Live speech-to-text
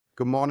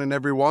Good morning,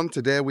 everyone.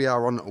 Today we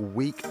are on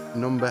week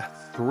number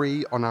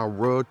 3 on our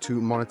road to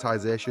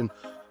monetization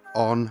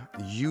on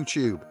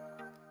YouTube.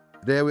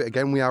 Today,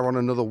 we are on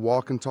another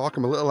walk and talk.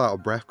 I'm a little out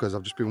of breath because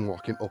I've just been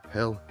walking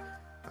uphill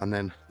and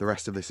then the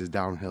rest of this is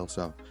downhill.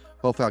 So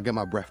hopefully I'll get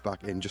my breath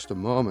back in just a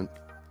moment.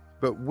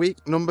 But week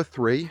number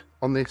 3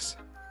 on this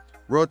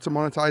road to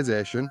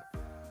monetization,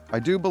 I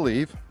do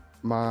believe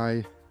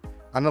my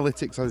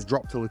analytics has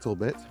dropped a little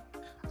bit.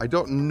 I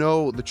don't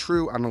know the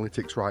true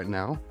analytics right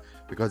now,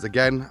 because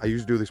again, I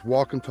usually do this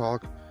walk and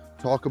talk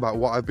about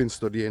what I've been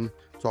studying,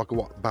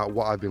 about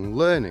what I've been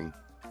learning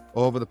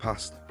over the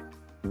past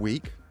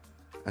week,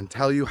 and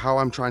tell you how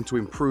I'm trying to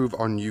improve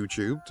on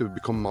YouTube to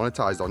become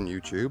monetized on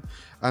YouTube.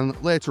 And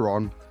later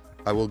on,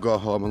 I will go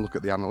home and look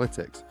at the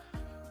analytics.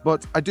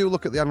 But I do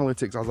look at the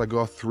analytics as I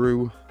go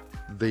through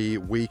the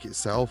week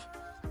itself,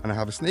 and I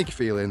have a sneaky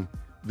feeling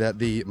that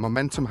the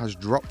momentum has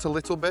dropped a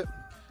little bit.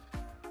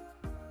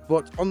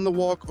 But on the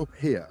walk up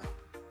here,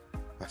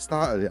 I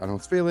started it and I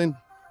was feeling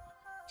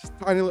just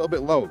a tiny little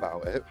bit low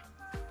about it,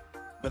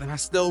 but then I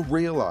still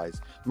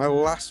realized my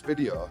last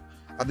video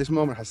at this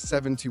moment has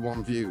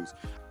 71 views,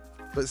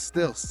 but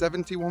still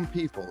 71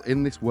 people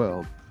in this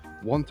world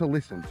want to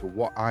listen to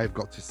what I've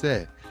got to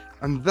say.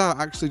 And that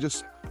actually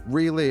just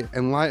really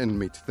enlightened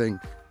me to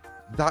think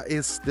that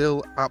is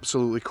still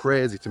absolutely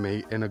crazy to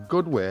me in a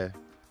good way.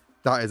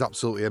 That is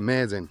absolutely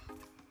amazing.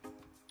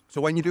 So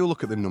when you do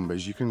look at the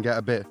numbers, you can get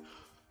a bit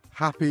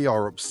happy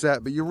or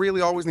upset, but you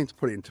really always need to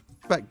put it into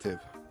perspective.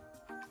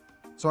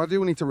 So I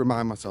do need to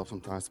remind myself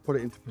sometimes to put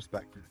it into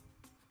perspective.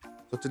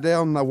 So today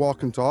on my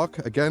walk and talk,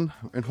 again,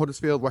 in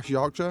Huddersfield, West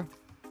Yorkshire,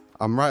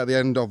 I'm right at the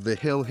end of the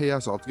hill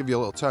here, so I'll give you a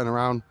little turn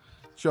around,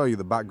 show you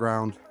the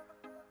background.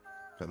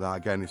 Look at that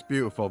again, it's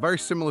beautiful. Very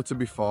similar to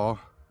before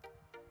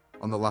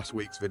on the last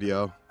week's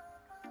video.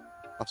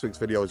 Last week's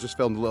video was just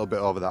filmed a little bit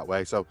over that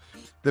way, so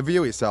the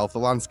view itself, the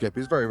landscape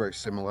is very, very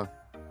similar.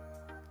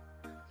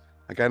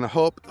 Again, I'm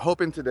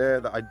hoping today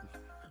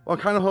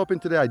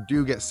I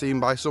do get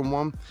seen by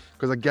someone,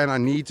 because again, I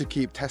need to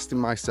keep testing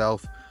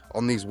myself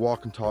on these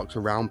walk and talks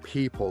around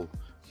people.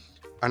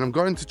 And I'm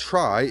going to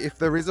try, if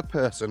there is a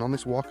person on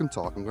this walk and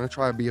talk, I'm going to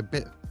try and be a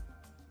bit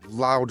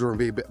louder and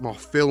be a bit more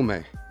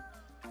filmy.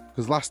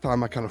 Because last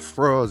time I kind of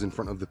froze in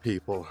front of the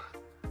people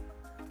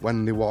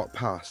when they walked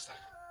past.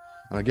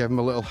 And I gave them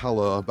a little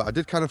hello, but I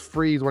did kind of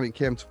freeze when it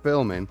came to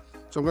filming.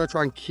 So I'm going to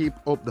try and keep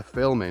up the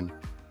filming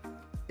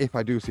if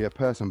I do see a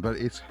person, but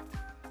it's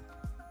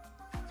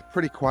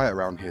pretty quiet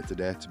around here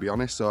today, to be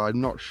honest, so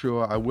I'm not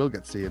sure I will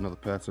get to see another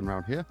person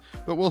around here,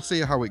 but we'll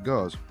see how it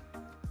goes.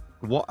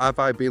 What have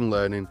I been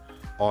learning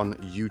on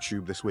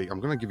YouTube this week?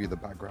 I'm going to give you the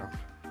background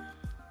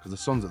because the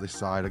sun's at this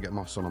side, I get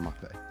more sun on my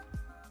face.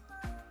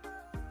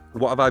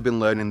 What have I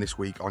been learning this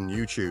week on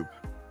YouTube?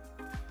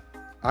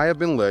 I have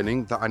been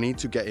learning that I need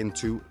to get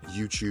into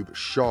YouTube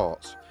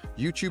Shorts.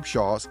 YouTube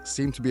Shorts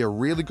seem to be a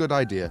really good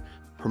idea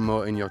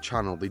promoting your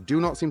channel. They do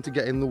not seem to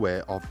get in the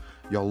way of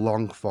your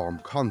long form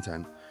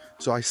content.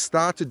 So I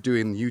started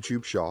doing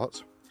YouTube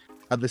Shorts.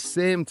 At the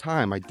same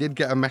time, I did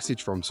get a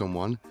message from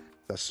someone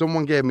that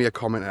someone gave me a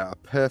comment at a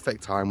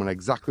perfect time,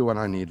 exactly when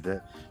I needed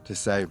it, to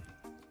say,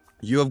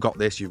 you have got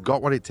this, you've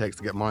got what it takes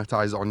to get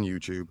monetized on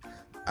YouTube,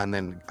 and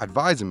then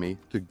advising me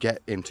to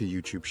get into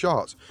YouTube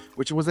Shorts,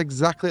 which was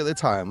exactly at the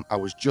time I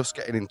was just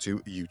getting into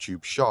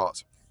YouTube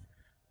Shorts.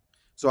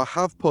 So I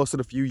have posted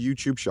a few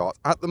YouTube Shorts.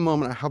 At the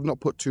moment, I have not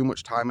put too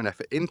much time and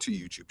effort into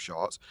YouTube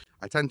Shorts.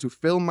 I tend to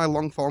film my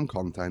long form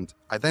content.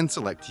 I then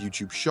select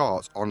YouTube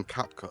Shorts on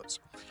CapCut,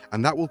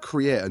 and that will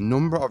create a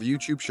number of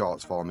YouTube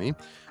Shorts for me,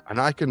 and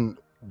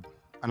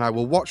I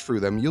will watch through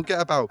them. You'll get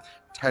about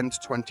 10 to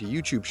 20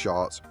 YouTube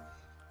Shorts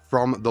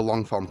from the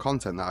long form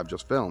content that I've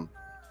just filmed.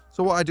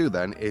 So what I do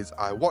then is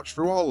I watch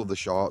through all of the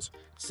shorts,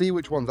 see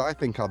which ones I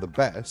think are the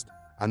best,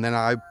 and then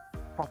I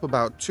pop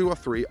about 2 or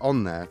 3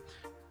 on there,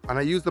 and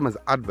I use them as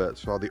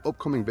adverts for the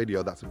upcoming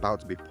video that's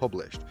about to be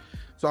published.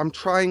 So I'm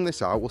trying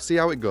this out, we'll see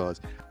how it goes.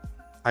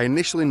 I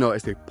initially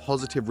noticed a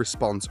positive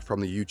response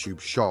from the YouTube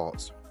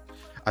Shorts,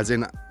 as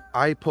in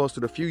I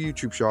posted a few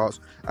YouTube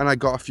Shorts and I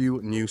got a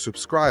few new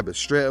subscribers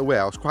straight away.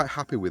 I was quite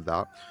happy with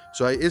that.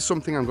 So it is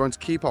something I'm going to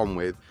keep on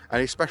with,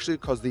 and especially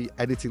because the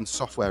editing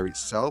software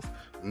itself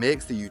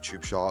makes the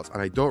YouTube Shorts,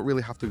 and I don't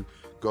really have to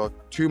go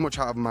too much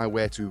out of my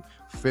way to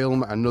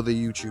film another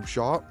YouTube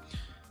Short,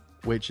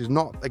 which is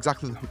not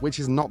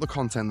the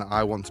content that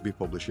I want to be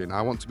publishing.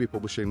 I want to be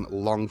publishing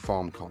long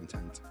form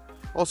content.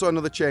 Also,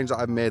 another change that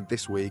I've made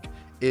this week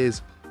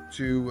is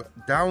to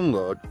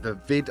download the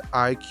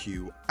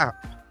VidIQ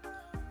app.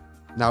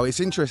 Now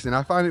it's interesting,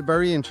 I find it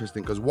very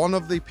interesting, because one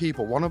of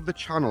the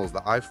channels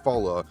that I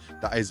follow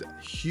that is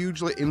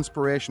hugely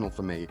inspirational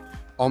for me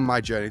on my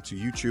journey to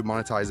YouTube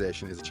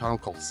monetization is a channel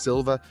called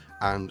Silver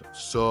and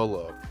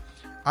Solo.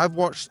 I've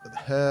watched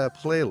her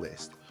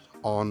playlist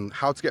on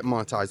how to get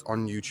monetized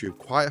on YouTube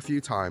quite a few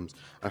times,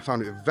 and I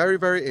found it very,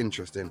 very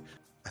interesting.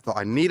 I thought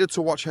I needed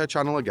to watch her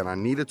channel again. I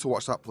needed to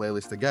watch that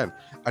playlist again.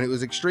 And it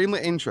was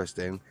extremely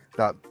interesting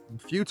that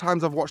a few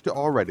times I've watched it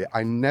already,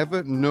 I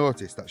never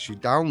noticed that she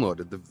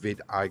downloaded the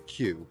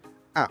VidIQ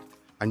app.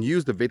 and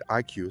use the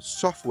VidIQ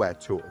software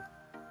tool.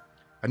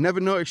 I never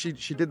noticed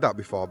she did that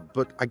before,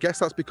 but I guess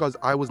that's because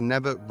I was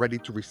never ready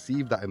to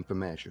receive that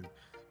information.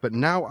 But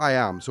now I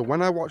am. So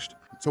when I watched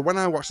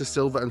the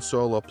Silver and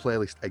Solo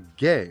playlist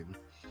again,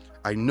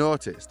 I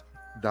noticed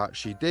that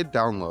she did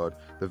download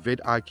the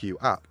VidIQ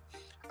app.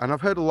 And I've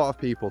heard a lot of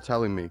people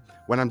telling me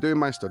when I'm doing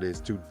my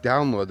studies to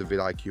download the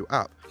VidIQ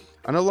app.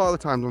 And a lot of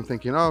the times I'm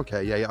thinking, oh,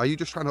 okay, yeah, are you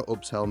just trying to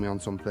upsell me on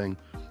something?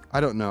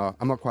 I don't know,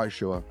 I'm not quite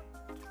sure.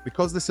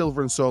 Because the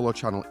Silver and Solo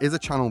channel is a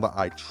channel that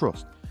I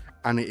trust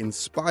and it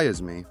inspires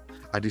me,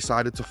 I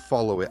decided to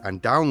follow it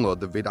and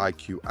download the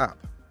VidIQ app.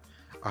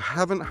 I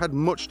haven't had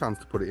much chance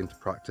to put it into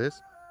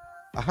practice.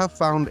 I have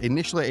found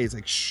initially it's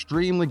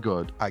extremely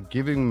good at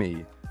giving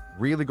me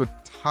really good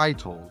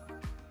titles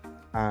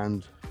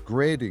and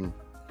grading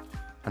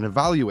and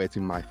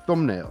evaluating my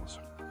thumbnails.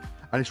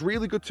 And it's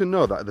really good to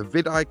know that the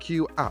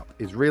VidIQ app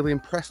is really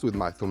impressed with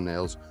my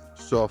thumbnails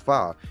so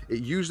far.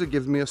 It usually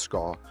gives me a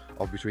score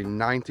of between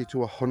 90 to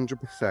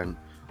 100%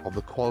 of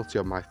the quality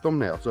of my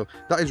thumbnail. So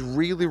that is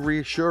really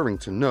reassuring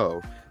to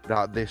know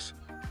that this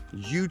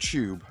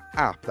YouTube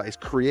app that is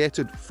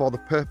created for the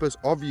purpose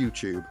of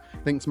YouTube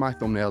thinks my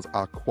thumbnails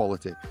are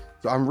quality.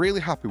 So I'm really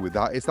happy with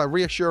that. It's that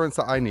reassurance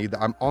that I need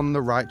that I'm on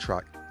the right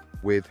track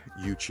with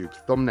YouTube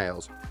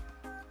thumbnails.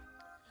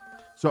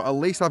 So at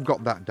least I've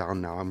got that down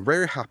now. I'm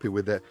very happy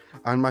with it.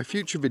 And my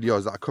future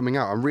videos that are coming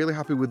out, I'm really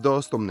happy with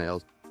those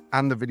thumbnails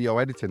and the video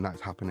editing that's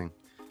happening.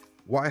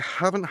 What I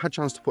haven't had a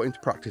chance to put into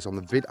practice on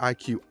the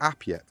VidIQ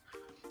app yet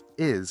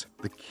is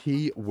the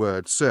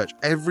keyword search.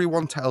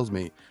 Everyone tells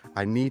me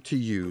I need to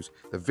use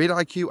the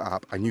VidIQ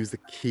app and use the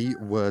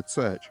keyword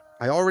search.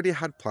 I already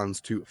had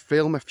plans to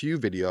film a few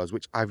videos,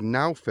 which I've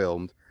now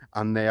filmed,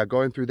 and they are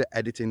going through the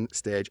editing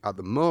stage at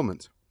the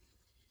moment.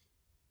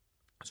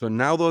 So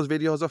now those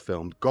videos are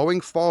filmed,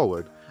 going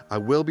forward, I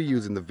will be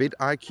using the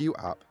VidIQ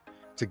app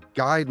to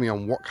guide me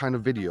on what kind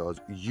of videos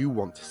you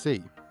want to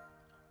see,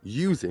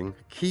 using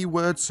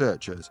keyword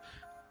searches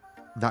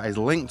that is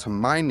linked to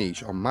my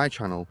niche on my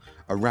channel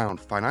around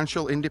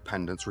financial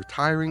independence,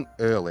 retiring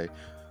early,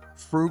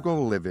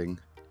 frugal living,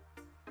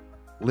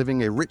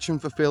 living a rich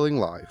and fulfilling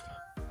life,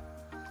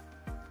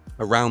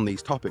 around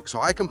these topics.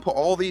 So I can put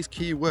all these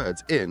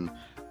keywords in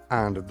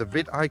and the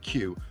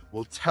VidIQ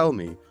will tell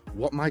me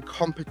what my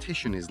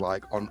competition is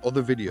like on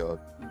other videos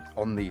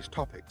on these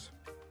topics.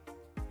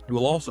 It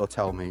will also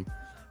tell me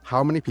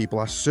how many people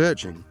are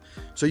searching.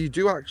 So you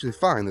do actually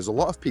find there's a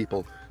lot of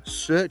people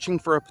searching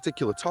for a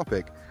particular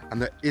topic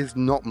and there is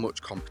not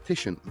much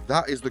competition.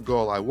 That is the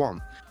goal I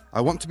want.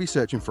 I want to be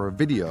searching for a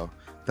video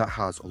that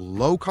has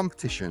low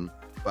competition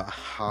but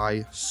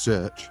high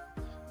search.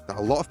 That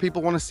a lot of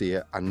people want to see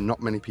it and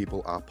not many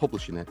people are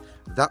publishing it.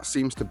 That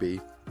seems to be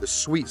the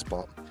sweet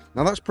spot.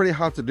 Now that's pretty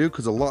hard to do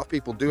because a lot of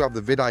people do have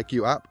the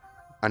VidIQ app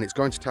and it's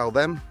going to tell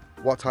them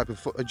what type of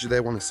footage they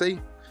want to see.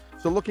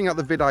 So looking at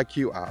the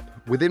VidIQ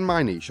app, within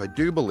my niche, I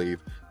do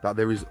believe that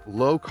there is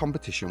low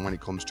competition when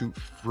it comes to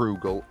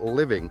frugal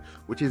living,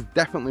 which is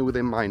definitely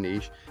within my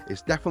niche.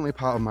 It's definitely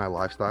part of my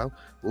lifestyle.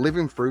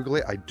 Living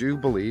frugally, I do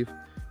believe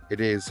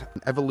it is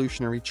an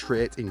evolutionary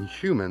trait in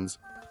humans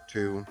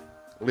to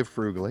live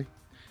frugally.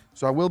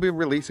 So I will be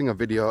releasing a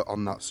video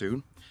on that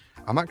soon.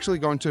 I'm actually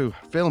going to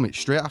film it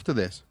straight after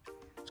this.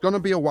 It's going to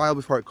be a while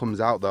before it comes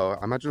out though.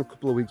 I imagine a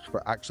couple of weeks before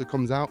it actually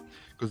comes out,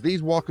 because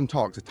these walk and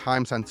talks are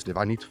time sensitive.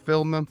 I need to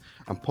film them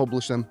and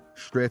publish them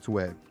straight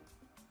away.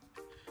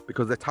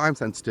 Because they're time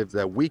sensitive,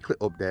 they're weekly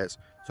updates,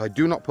 so I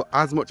do not put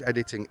as much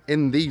editing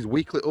in these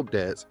weekly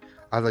updates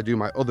as I do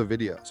my other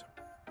videos.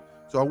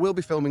 So I will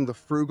be filming the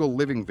frugal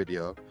living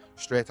video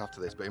straight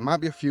after this, but it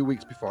might be a few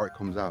weeks before it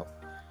comes out.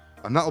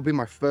 And that'll be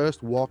my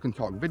first walk and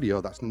talk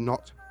video that's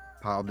not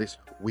part of this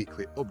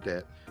weekly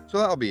update. So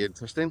that'll be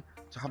interesting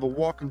to have a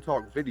walk and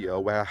talk video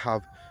where I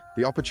have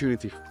the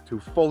opportunity to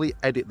fully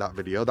edit that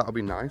video. That'll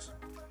be nice.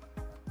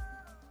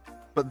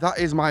 But that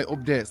is my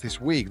updates this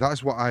week. That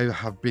is what I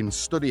have been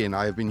studying.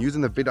 I have been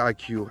using the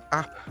VidIQ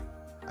app.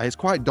 And it's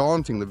quite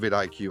daunting, the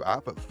VidIQ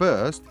app. At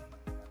first,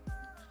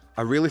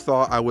 I really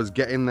thought I was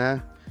getting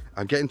there.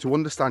 I'm getting to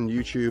understand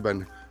YouTube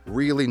and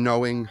really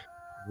knowing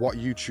what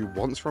YouTube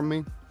wants from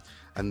me.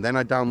 And then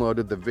I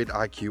downloaded the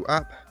VidIQ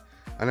app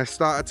and I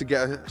started to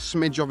get a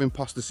smidge of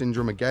imposter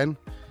syndrome again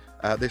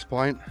at this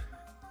point.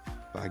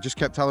 But I just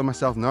kept telling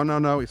myself,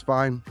 no, it's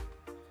fine.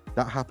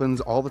 That happens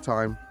all the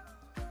time.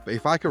 But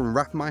if I can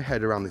wrap my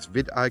head around this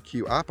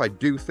VidIQ app, I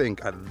do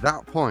think at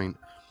that point,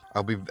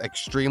 I'll be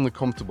extremely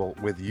comfortable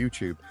with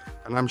YouTube.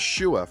 And I'm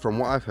sure from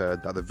what I've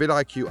heard that the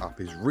VidIQ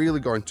app is really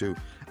going to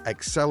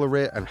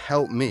accelerate and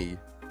help me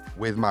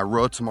with my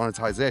road to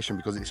monetization,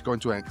 because it's going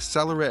to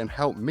accelerate and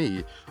help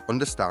me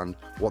understand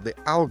what the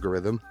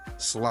algorithm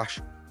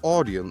 /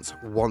 audience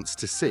wants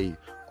to see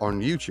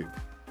on YouTube.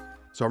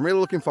 So I'm really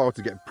looking forward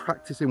to getting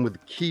practicing with the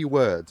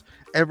keywords.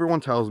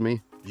 Everyone tells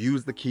me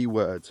use the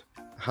keywords.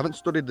 I haven't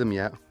studied them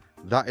yet.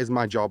 That is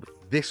my job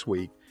this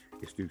week,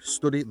 is to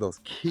study those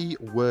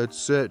keyword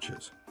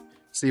searches,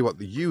 see what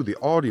the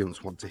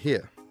audience, want to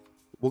hear.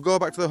 We'll go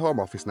back to the home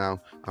office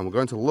now and we're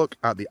going to look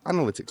at the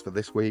analytics for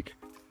this week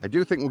I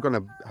do think we're going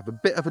to have a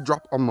bit of a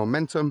drop on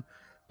momentum,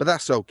 but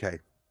that's okay.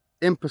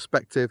 In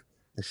perspective,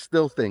 I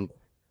still think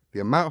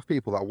the amount of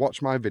people that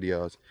watch my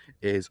videos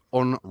is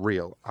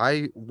unreal.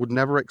 I would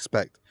never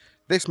expect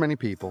this many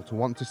people to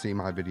want to see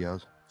my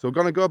videos. So we're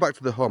going to go back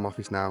to the home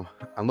office now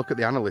and look at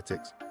the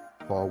analytics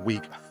for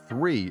week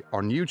 3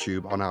 on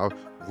YouTube on our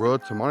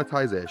road to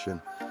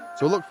monetization.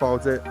 So look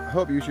forward to it. I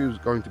hope YouTube's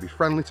going to be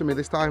friendly to me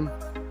this time.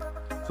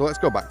 So let's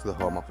go back to the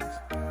home office.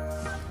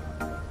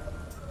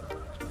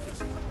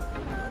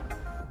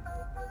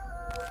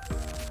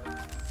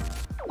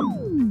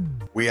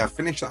 We have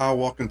finished our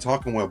walk and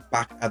talk and we're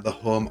back at the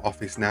home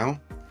office now.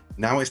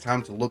 Now it's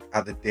time to look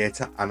at the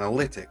data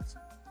analytics.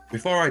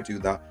 Before I do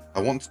that,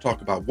 I want to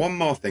talk about one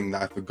more thing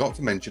that I forgot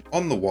to mention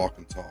on the walk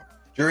and talk.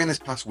 During this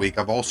past week,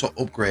 I've also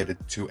upgraded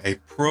to a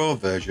pro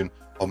version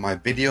of my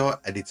video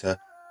editor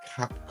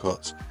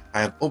CapCut.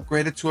 I have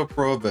upgraded to a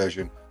pro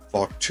version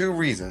for 2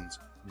 reasons.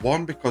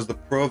 One, because the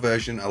pro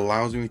version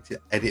allows me to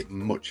edit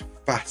much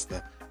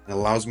faster and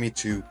allows me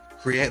to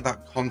create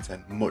that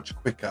content much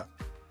quicker.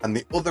 And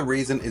the other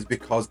reason is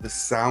because the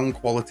sound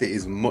quality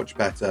is much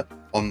better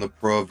on the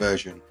pro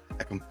version.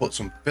 I can put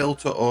some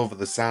filter over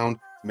the sound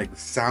to make the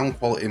sound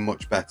quality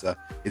much better.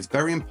 It's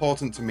very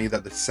important to me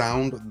that the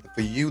sound for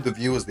you, the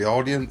viewers, the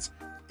audience,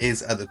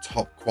 is at the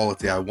top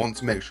quality. I want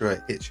to make sure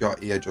it hits your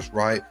ear just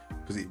right,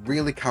 because it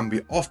really can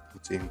be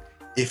off-putting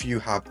if you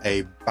have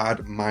a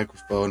bad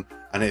microphone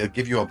and it'll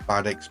give you a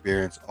bad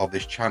experience of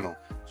this channel.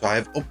 So I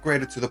have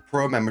upgraded to the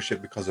pro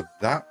membership because of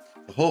that.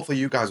 So hopefully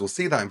you guys will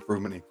see that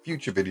improvement in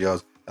future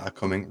videos that are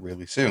coming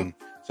really soon.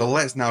 So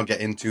let's now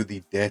get into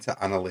the data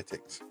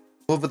analytics.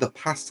 Over the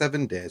past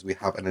 7 days, we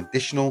have an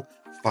additional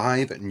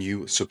 5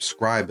 new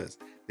subscribers.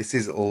 This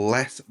is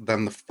less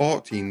than the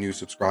 14 new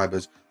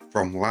subscribers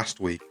from last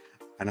week.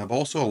 And I've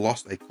also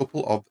lost a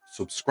couple of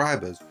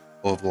subscribers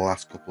over the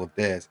last couple of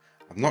days.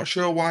 I'm not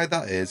sure why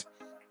that is.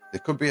 There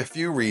could be a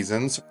few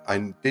reasons.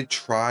 I did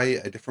try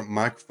a different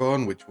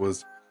microphone, which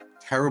was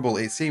terrible.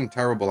 It seemed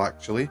terrible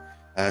actually.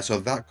 So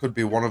that could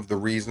be one of the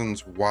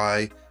reasons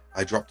why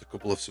I dropped a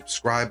couple of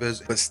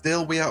subscribers, but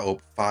still we are up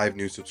 5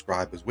 new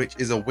subscribers, which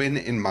is a win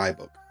in my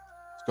book.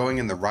 It's going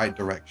in the right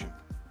direction.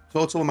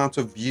 Total amount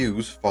of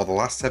views for the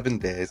last 7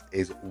 days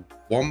is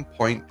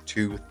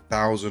 1.2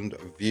 thousand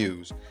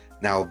views.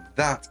 Now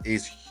that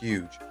is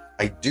huge.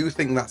 I do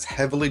think that's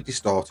heavily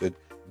distorted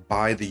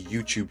by the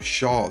YouTube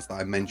shorts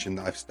that I mentioned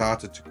that I've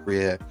started to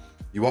create.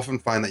 You often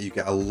find that you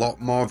get a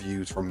lot more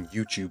views from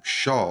YouTube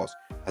shorts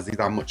as these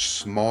are much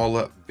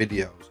smaller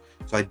videos.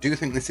 So I do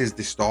think this is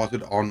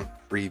distorted on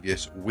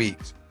previous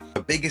weeks.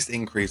 The biggest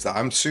increase that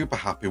I'm super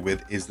happy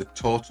with is the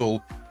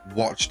total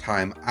watch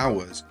time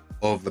hours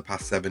over the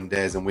past 7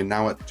 days, and we're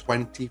now at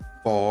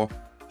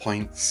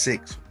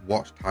 24.6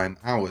 watch time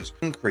hours.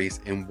 Increase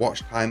in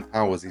watch time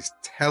hours is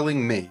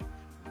telling me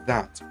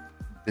that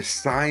the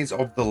size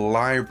of the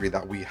library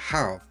that we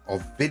have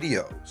of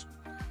videos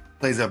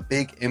plays a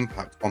big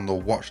impact on the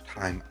watch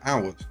time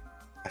hours.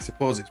 I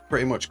suppose it's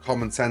pretty much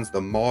common sense. The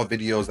more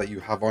videos that you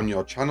have on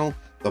your channel,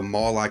 the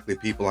more likely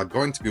people are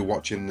going to be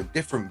watching the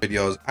different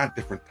videos at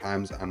different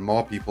times and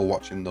more people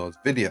watching those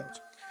videos.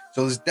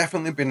 So there's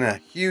definitely been a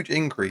huge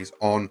increase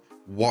on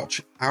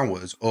watch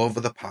hours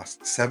over the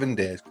past 7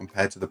 days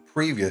compared to the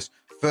previous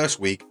first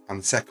week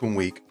and second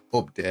week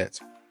updates.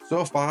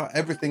 So far,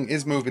 everything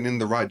is moving in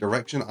the right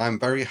direction. I'm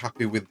very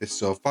happy with this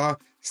so far.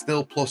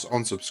 Still plus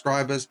on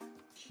subscribers,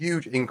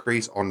 huge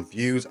increase on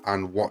views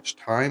and watch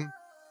time.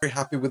 Very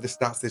happy with the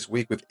stats this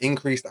week. We've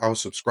increased our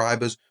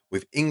subscribers,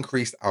 we've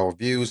increased our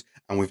views,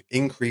 and we've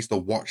increased the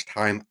watch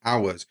time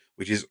hours,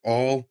 which is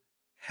all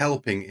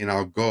helping in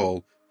our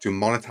goal to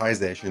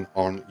monetization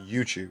on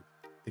YouTube.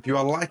 If you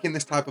are liking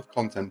this type of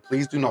content,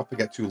 please do not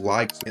forget to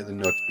like and hit the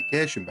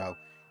notification bell.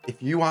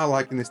 If you are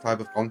liking this type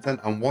of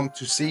content and want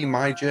to see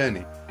my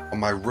journey on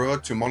my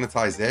road to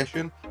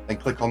monetization, then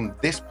click on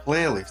this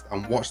playlist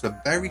and watch the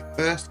very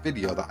first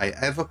video that I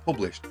ever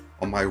published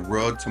on my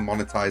road to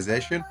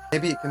monetization.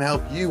 Maybe it can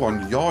help you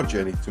on your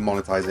journey to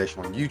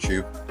monetization on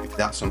YouTube if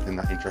that's something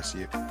that interests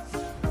you.